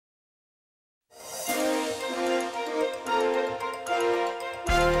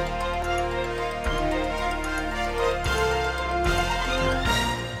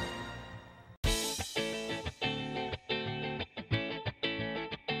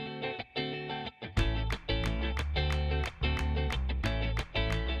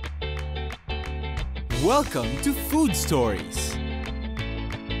Welcome to Food Stories,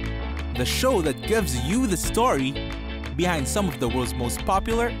 the show that gives you the story behind some of the world's most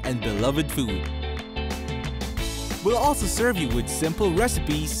popular and beloved food. We'll also serve you with simple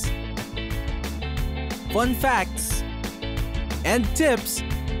recipes, fun facts, and tips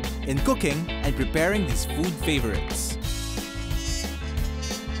in cooking and preparing these food favorites.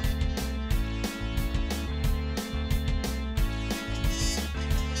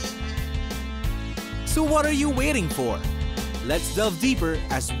 So what are you waiting for? Let's delve deeper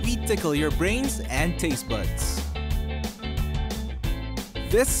as we tickle your brains and taste buds.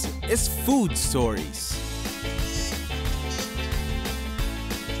 This is Food Stories.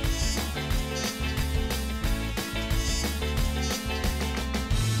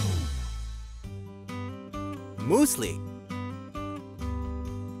 Muesli.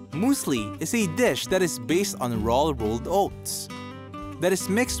 Muesli is a dish that is based on raw rolled oats that is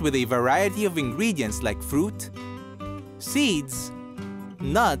mixed with a variety of ingredients like fruit, seeds,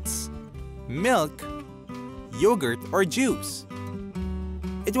 nuts, milk, yogurt, or juice.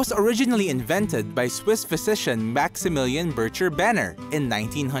 It was originally invented by Swiss physician Maximilian Bircher Benner in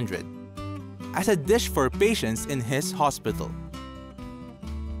 1900 as a dish for patients in his hospital.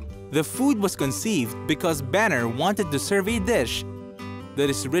 The food was conceived because Benner wanted to serve a dish that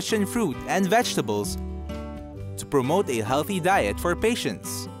is rich in fruit and vegetables to promote a healthy diet for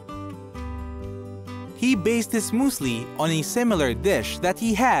patients. He based his muesli on a similar dish that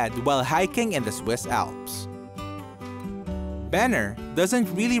he had while hiking in the Swiss Alps. Benner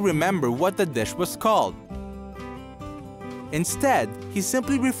doesn't really remember what the dish was called. Instead, he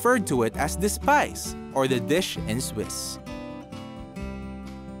simply referred to it as the spice or the dish in Swiss.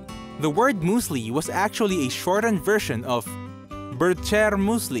 The word muesli was actually a shortened version of Bircher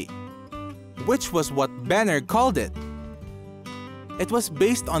muesli, which was what Benner called it. It was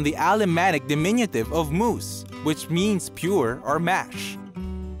based on the Alemannic diminutive of mus, which means pure or mash.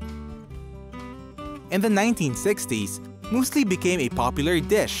 In the 1960s, muesli became a popular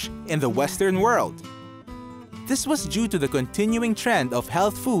dish in the Western world. This was due to the continuing trend of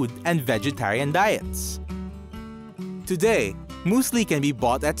health food and vegetarian diets. Today, muesli can be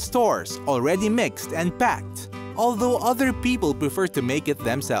bought at stores, already mixed and packed, although other people prefer to make it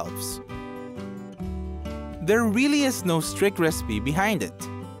themselves. There really is no strict recipe behind it.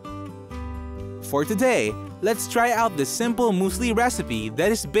 For today, let's try out the simple muesli recipe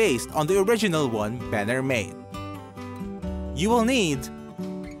that is based on the original one Benner made. You will need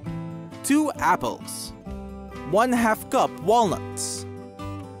 2 apples, 1/2 cup walnuts,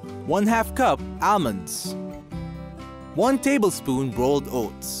 1/2 cup almonds, 1 tablespoon rolled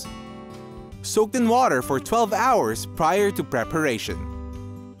oats, soaked in water for 12 hours prior to preparation,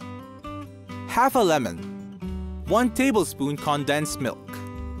 half a lemon, 1 tablespoon condensed milk.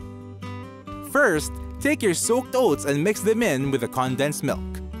 First, take your soaked oats and mix them in with the condensed milk.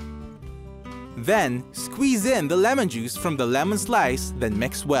 Then, squeeze in the lemon juice from the lemon slice, then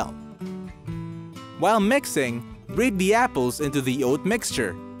mix well. While mixing, grate the apples into the oat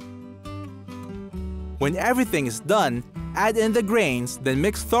mixture. When everything is done, add in the grains, then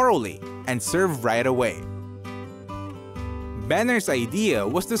mix thoroughly and serve right away. Benner's idea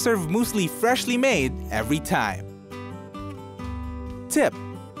was to serve muesli freshly made every time. Tip: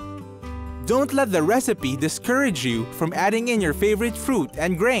 don't let the recipe discourage you from adding in your favorite fruit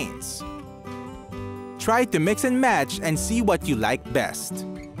and grains. Try to mix and match and see what you like best.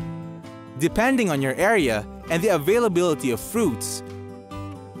 Depending on your area and the availability of fruits,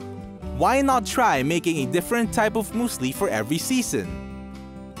 why not try making a different type of muesli for every season?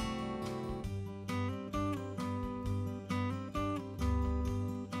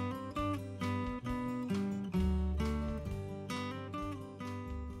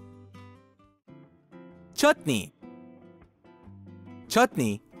 Chutney.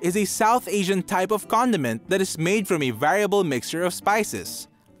 Chutney is a South Asian type of condiment that is made from a variable mixture of spices,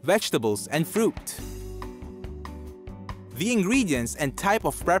 vegetables, and fruit. The ingredients and type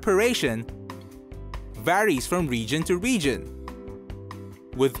of preparation varies from region to region,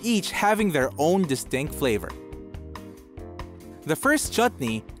 with each having their own distinct flavor. The first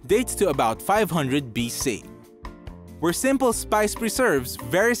chutney dates to about 500 BC, where simple spice preserves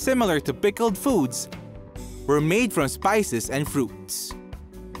very similar to pickled foods were made from spices and fruits.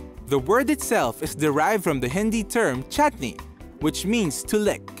 The word itself is derived from the Hindi term chutney, which means to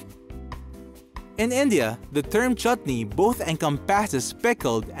lick. In India, the term chutney both encompasses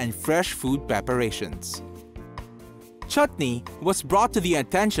pickled and fresh food preparations. Chutney was brought to the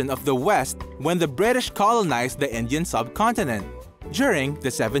attention of the West when the British colonized the Indian subcontinent during the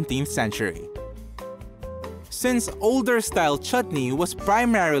 17th century. Since older style chutney was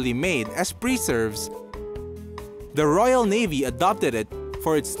primarily made as preserves The Royal Navy adopted it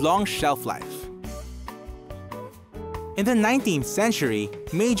for its long shelf life. In the 19th century,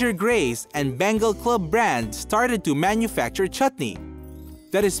 Major Gray's and Bengal Club brands started to manufacture chutney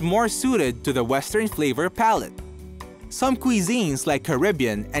that is more suited to the Western flavor palette. Some cuisines like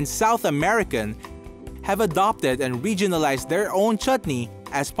Caribbean and South American have adopted and regionalized their own chutney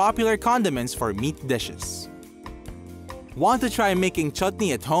as popular condiments for meat dishes. Want to try making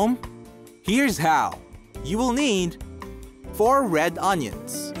chutney at home? Here's how. You will need 4 red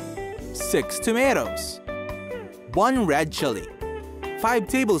onions, 6 tomatoes, 1 red chili, 5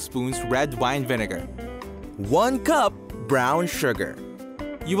 tablespoons red wine vinegar, 1 cup brown sugar.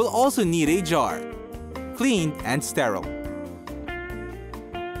 You will also need a jar, cleaned and sterile.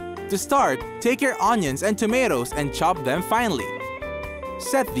 To start, take your onions and tomatoes and chop them finely.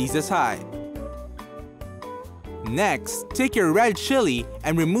 Set these aside. Next, take your red chili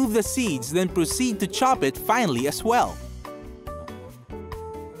and remove the seeds, then proceed to chop it finely as well.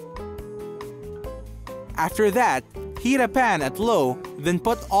 After that, heat a pan at low, then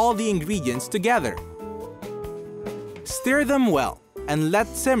put all the ingredients together. Stir them well and let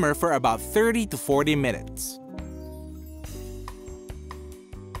simmer for about 30 to 40 minutes.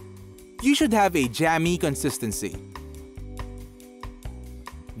 You should have a jammy consistency.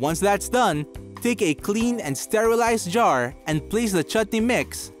 Once that's done, take a clean and sterilized jar and place the chutney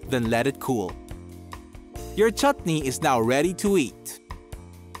mix, then let it cool. Your chutney is now ready to eat.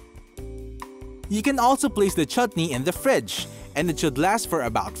 You can also place the chutney in the fridge, and it should last for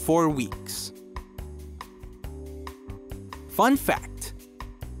about 4 weeks. Fun fact: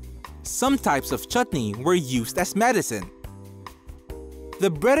 some types of chutney were used as medicine. The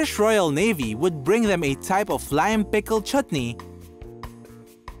British Royal Navy would bring them a type of lime pickle chutney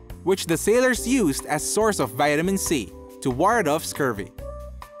which the sailors used as source of vitamin C to ward off scurvy.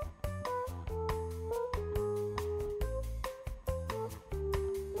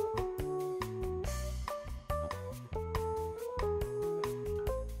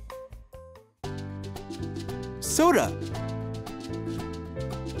 Soda.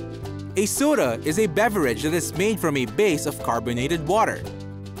 A soda is a beverage that is made from a base of carbonated water,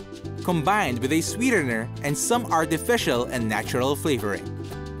 combined with a sweetener and some artificial and natural flavoring.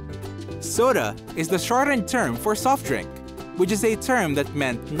 Soda is the shortened term for soft drink, which is a term that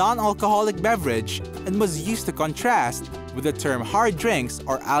meant non-alcoholic beverage and was used to contrast with the term hard drinks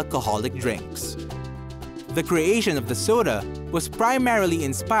or alcoholic drinks. The creation of the soda was primarily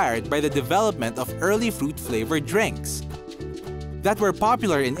inspired by the development of early fruit-flavored drinks that were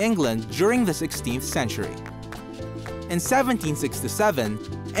popular in England during the 16th century. In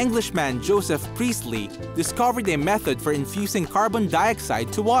 1767, Englishman Joseph Priestley discovered a method for infusing carbon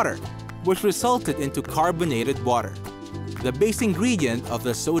dioxide to water, which resulted into carbonated water, the base ingredient of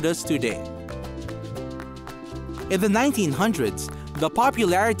the sodas today. In the 1900s, the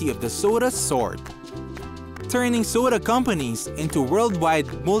popularity of the soda soared, turning soda companies into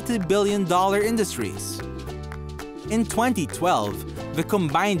worldwide multi-billion-dollar industries. In 2012, the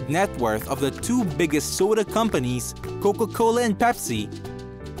combined net worth of the 2 biggest soda companies, Coca-Cola and Pepsi,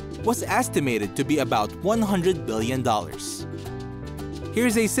 was estimated to be about $100 billion.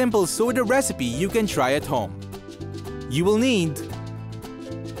 Here's a simple soda recipe you can try at home. You will need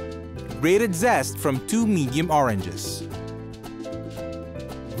grated zest from 2 medium oranges,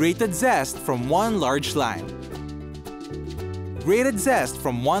 grated zest from 1 large lime, grated zest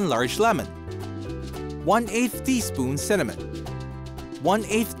from 1 large lemon, 1/8 teaspoon cinnamon,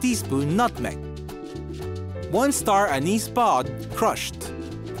 1/8 teaspoon nutmeg, 1 star anise pod crushed,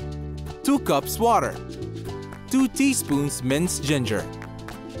 2 cups water, 2 teaspoons minced ginger,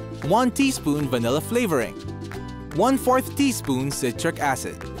 1 teaspoon vanilla flavoring, 1/4 teaspoon citric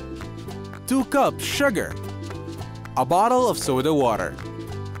acid, 2 cups sugar, a bottle of soda water.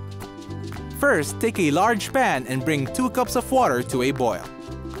 First, take a large pan and bring 2 cups of water to a boil.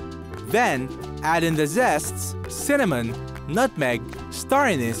 Then, add in the zests, cinnamon, nutmeg, star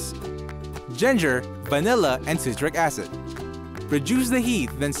anise, ginger, vanilla, and citric acid. Reduce the heat,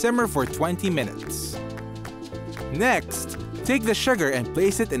 then simmer for 20 minutes. Next, take the sugar and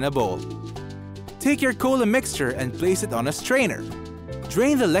place it in a bowl. Take your cola mixture and place it on a strainer.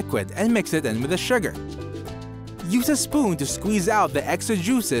 Drain the liquid and mix it in with the sugar. Use a spoon to squeeze out the extra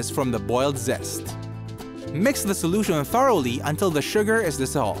juices from the boiled zest. Mix the solution thoroughly until the sugar is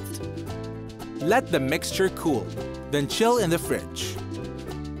dissolved. Let the mixture cool, then chill in the fridge.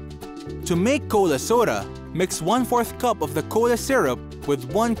 To make cola soda, mix 1/4 cup of the cola syrup with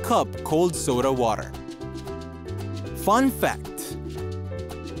 1 cup cold soda water. Fun fact: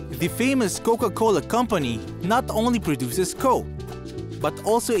 the famous Coca-Cola company not only produces Coke, but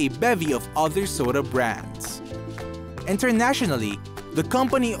also a bevy of other soda brands. Internationally, the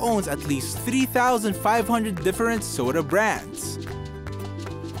company owns at least 3,500 different soda brands.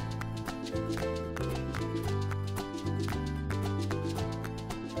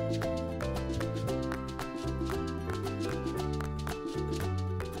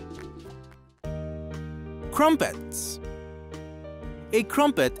 Crumepts. A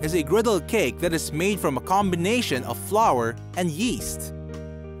crumpet is a griddle cake that is made from a combination of flour and yeast.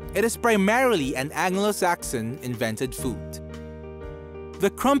 It is primarily an Anglo-Saxon invented food. The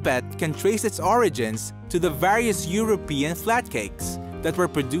crumpet can trace its origins to the various European flatcakes that were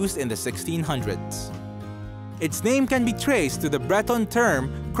produced in the 1600s. Its name can be traced to the Breton term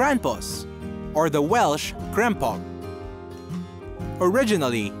 "cranpos" or the Welsh "crempog."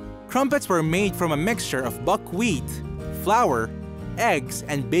 Originally, crumpets were made from a mixture of buckwheat, flour, eggs,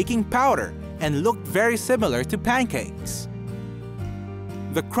 and baking powder and looked very similar to pancakes.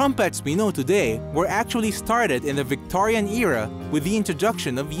 The crumpets we know today were actually started in the Victorian era with the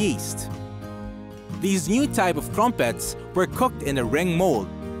introduction of yeast. These new type of crumpets were cooked in a ring mold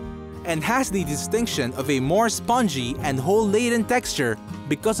and has the distinction of a more spongy and hole-laden texture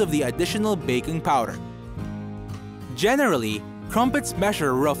because of the additional baking powder. Generally, crumpets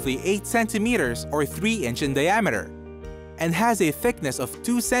measure roughly 8 centimeters or 3 inches in diameter and has a thickness of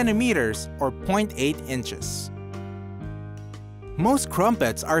 2 centimeters or 0.8 inches. Most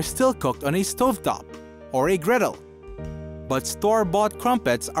crumpets are still cooked on a stovetop or a griddle, but store-bought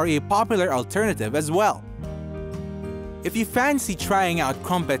crumpets are a popular alternative as well. If you fancy trying out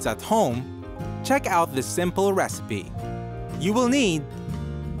crumpets at home, check out this simple recipe. You will need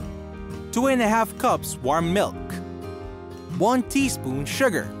 2½ cups warm milk, 1 teaspoon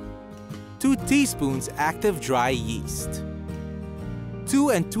sugar, 2 teaspoons active dry yeast, 2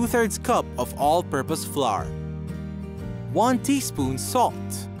 2/3 cup of all-purpose flour, 1 teaspoon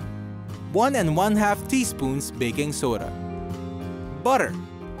salt, 1 1/2 teaspoons baking soda, butter.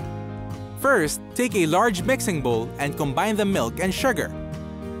 First, take a large mixing bowl and combine the milk and sugar.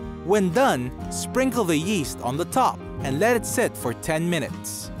 When done, sprinkle the yeast on the top and let it sit for 10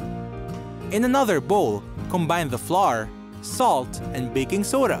 minutes. In another bowl, combine the flour, salt, and baking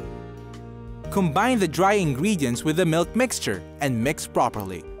soda. Combine the dry ingredients with the milk mixture and mix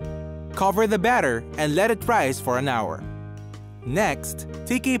properly. Cover the batter and let it rise for an hour. Next,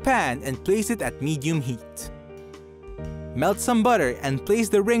 take a pan and place it at medium heat. Melt some butter and place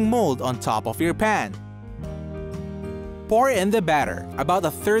the ring mold on top of your pan. Pour in the batter, about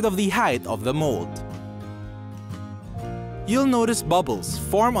 1/3 of the height of the mold. You'll notice bubbles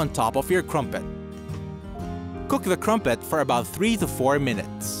form on top of your crumpet. Cook the crumpet for about 3 to 4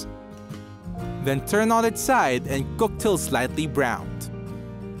 minutes. Then turn on its side and cook till slightly browned.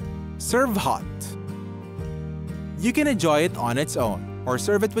 Serve hot. You can enjoy it on its own or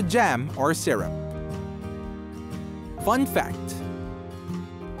serve it with jam or syrup. Fun fact: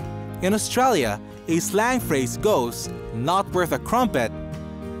 in Australia, a slang phrase goes, "not worth a crumpet,"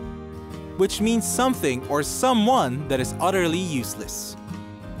 which means something or someone that is utterly useless.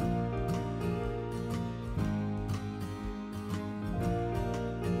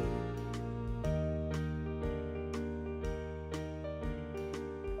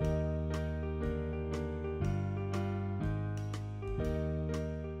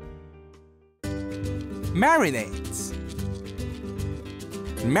 Marinades.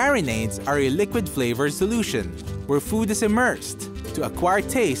 Marinades are a liquid flavored solution where food is immersed to acquire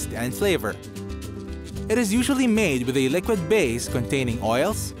taste and flavor. It is usually made with a liquid base containing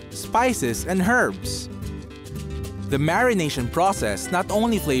oils, spices, and herbs. The marination process not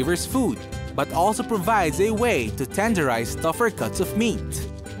only flavors food, but also provides a way to tenderize tougher cuts of meat.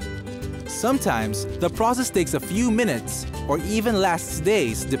 Sometimes, the process takes a few minutes or even lasts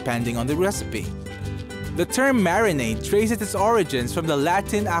days depending on the recipe. The term marinade traces its origins from the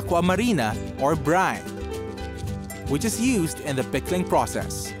Latin aqua marina or brine, which is used in the pickling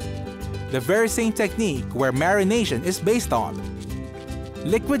process, the very same technique where marination is based on.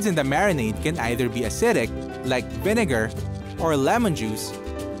 Liquids in the marinade can either be acidic, like vinegar or lemon juice,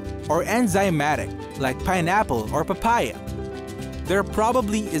 or enzymatic, like pineapple or papaya. There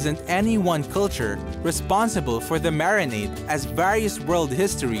probably isn't any one culture responsible for the marinade, as various world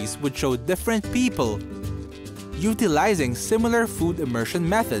histories would show different people utilizing similar food immersion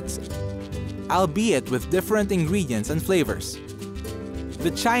methods, albeit with different ingredients and flavors.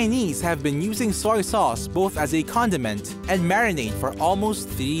 The Chinese have been using soy sauce both as a condiment and marinade for almost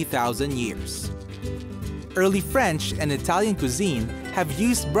 3,000 years. Early French and Italian cuisine have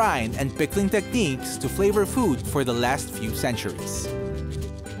used brine and pickling techniques to flavor food for the last few centuries.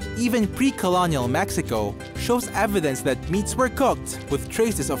 Even pre-colonial Mexico shows evidence that meats were cooked with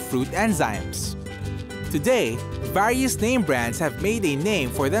traces of fruit enzymes. Today, various name brands have made a name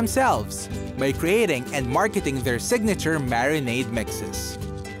for themselves by creating and marketing their signature marinade mixes.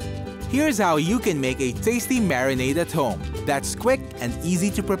 Here's how you can make a tasty marinade at home that's quick and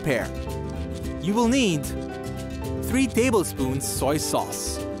easy to prepare. You will need 3 tablespoons soy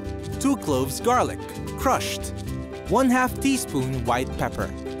sauce, 2 cloves garlic, crushed, 1/2 teaspoon white pepper,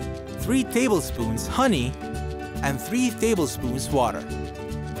 3 tablespoons honey, and 3 tablespoons water.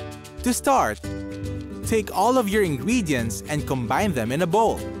 To start, take all of your ingredients and combine them in a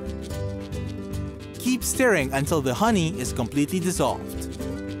bowl. Keep stirring until the honey is completely dissolved.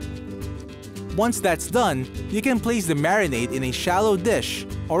 Once that's done, you can place the marinade in a shallow dish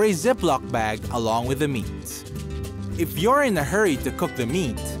or a Ziploc bag along with the meat. If you're in a hurry to cook the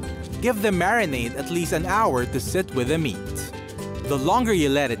meat, give the marinade at least an hour to sit with the meat. The longer you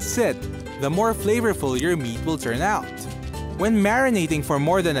let it sit, the more flavorful your meat will turn out. When marinating for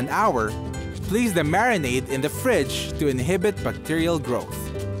more than an hour, place the marinade in the fridge to inhibit bacterial growth.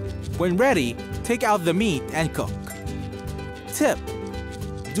 When ready, take out the meat and cook. Tip: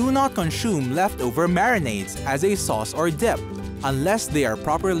 do not consume leftover marinades as a sauce or dip unless they are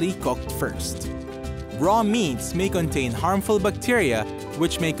properly cooked first. Raw meats may contain harmful bacteria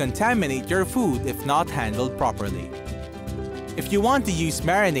which may contaminate your food if not handled properly. If you want to use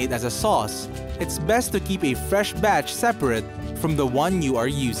marinade as a sauce, it's best to keep a fresh batch separate from the one you are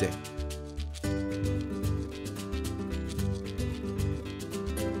using.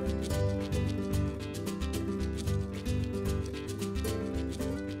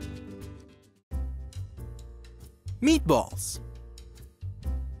 Meatballs.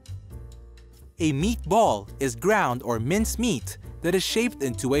 A meatball is ground or minced meat that is shaped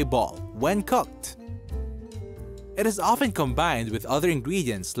into a ball when cooked. It is often combined with other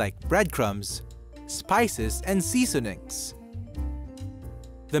ingredients like breadcrumbs, spices, and seasonings.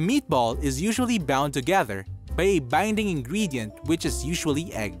 The meatball is usually bound together by a binding ingredient, which is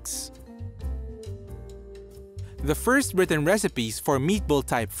usually eggs. The first written recipes for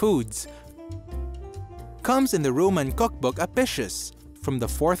meatball-type foods comes in the Roman cookbook Apicius from the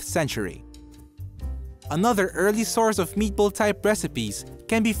 4th century. Another early source of meatball-type recipes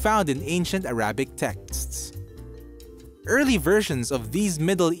can be found in ancient Arabic texts. Early versions of these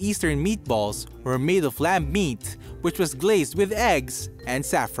Middle Eastern meatballs were made of lamb meat, which was glazed with eggs and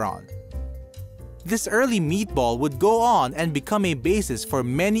saffron. This early meatball would go on and become a basis for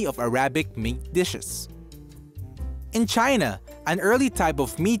many of Arabic meat dishes. In China, an early type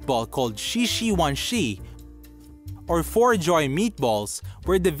of meatball called shishi wanshi or four-joy meatballs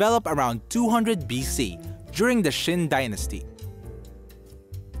were developed around 200 BC during the Qin dynasty.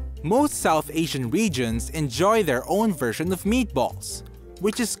 Most South Asian regions enjoy their own version of meatballs,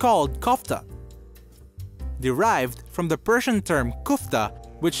 which is called kofta, derived from the Persian term kufta,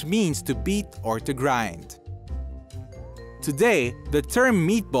 which means to beat or to grind. Today, the term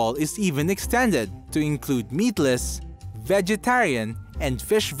meatball is even extended to include meatless, vegetarian, and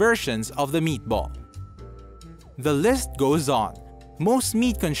fish versions of the meatball. The list goes on. Most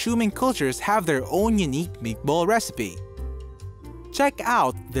meat-consuming cultures have their own unique meatball recipe. Check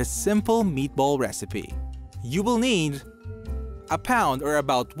out this simple meatball recipe. You will need a pound or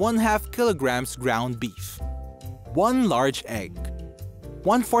about 1/2 kilograms ground beef, 1 large egg,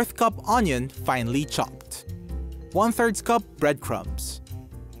 1/4 cup onion finely chopped, 1/3 cup breadcrumbs,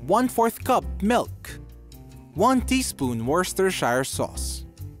 1/4 cup milk, 1 teaspoon Worcestershire sauce,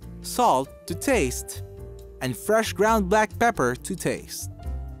 salt to taste, and fresh ground black pepper to taste.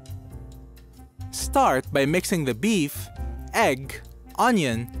 Start by mixing the beef, egg,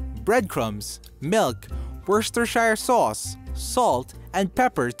 onion, breadcrumbs, milk, Worcestershire sauce, salt, and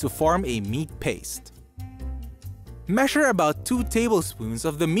pepper to form a meat paste. Measure about 2 tablespoons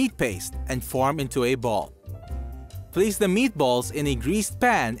of the meat paste and form into a ball. Place the meatballs in a greased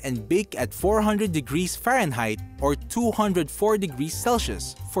pan and bake at 400 degrees Fahrenheit or 204 degrees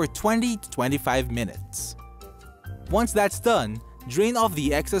Celsius for 20 to 25 minutes. Once that's done, drain off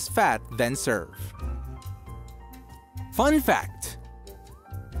the excess fat, then serve. Fun fact: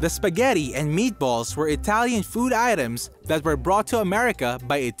 the spaghetti and meatballs were Italian food items that were brought to America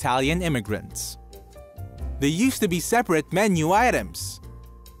by Italian immigrants. They used to be separate menu items,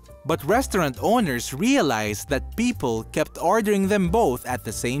 but restaurant owners realized that people kept ordering them both at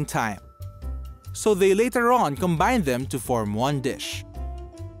the same time. So they later on combined them to form one dish.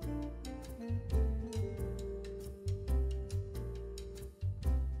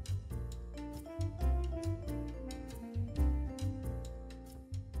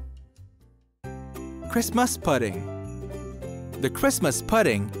 Christmas pudding. The Christmas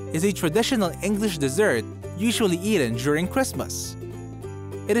pudding is a traditional English dessert usually eaten during Christmas.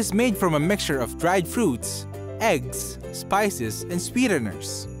 It is made from a mixture of dried fruits, eggs, spices, and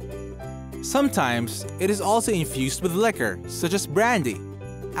sweeteners. Sometimes, it is also infused with liquor, such as brandy.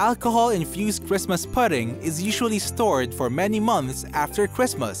 Alcohol-infused Christmas pudding is usually stored for many months after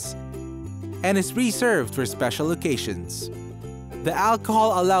Christmas and is reserved for special occasions. The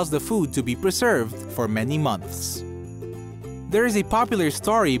alcohol allows the food to be preserved for many months. There is a popular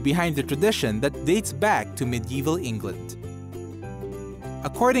story behind the tradition that dates back to medieval England.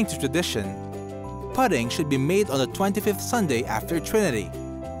 According to tradition, pudding should be made on the 25th Sunday after Trinity.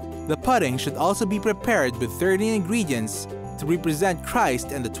 The pudding should also be prepared with 13 ingredients to represent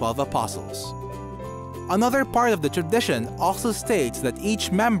Christ and the 12 apostles. Another part of the tradition also states that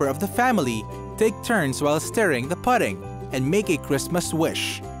each member of the family take turns while stirring the pudding and make a Christmas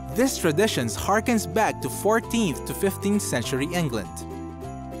wish. This tradition harkens back to 14th to 15th century England.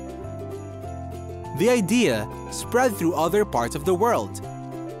 The idea spread through other parts of the world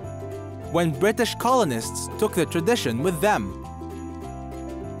when British colonists took the tradition with them.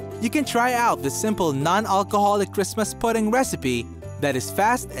 You can try out the simple non-alcoholic Christmas pudding recipe that is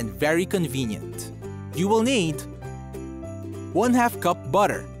fast and very convenient. You will need 1/2 cup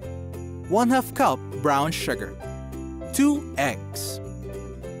butter, 1/2 cup brown sugar, 2 eggs,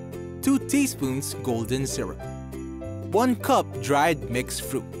 2 teaspoons golden syrup, 1 cup dried mixed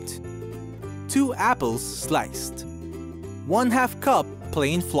fruit, 2 apples sliced, 1/2 cup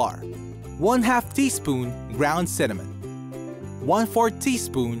plain flour, 1/2 teaspoon ground cinnamon, 1/4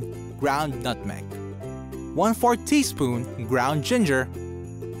 teaspoon ground nutmeg, 1/4 teaspoon ground ginger,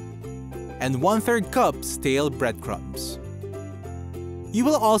 and 1/3 cup stale breadcrumbs. You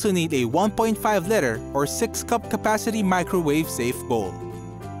will also need a 1.5 liter or 6 cup capacity microwave-safe bowl.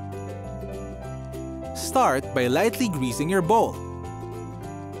 Start by lightly greasing your bowl.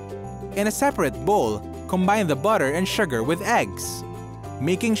 In a separate bowl, combine the butter and sugar with eggs,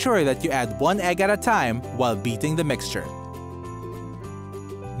 making sure that you add 1 egg at a time while beating the mixture.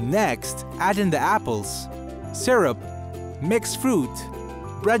 Next, add in the apples, syrup, mixed fruit,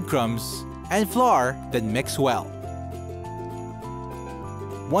 breadcrumbs, and flour, then mix well.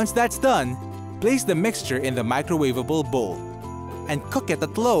 Once that's done, place the mixture in the microwavable bowl and cook it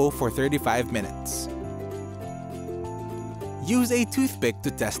at low for 35 minutes. Use a toothpick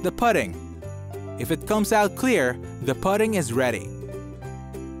to test the pudding. If it comes out clear, the pudding is ready.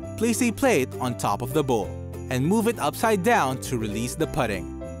 Place a plate on top of the bowl and move it upside down to release the pudding.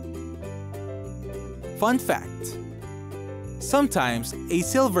 Fun fact: sometimes a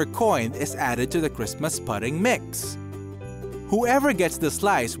silver coin is added to the Christmas pudding mix. Whoever gets the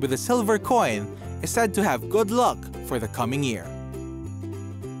slice with a silver coin is said to have good luck for the coming year.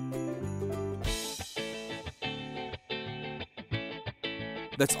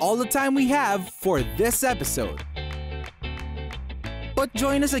 That's all the time we have for this episode. But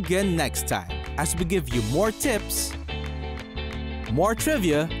join us again next time as we give you more tips, more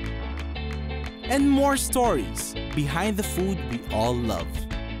trivia, and more stories behind the food we all love.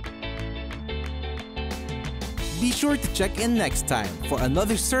 Be sure to check in next time for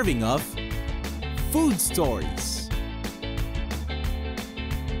another serving of Food Stories.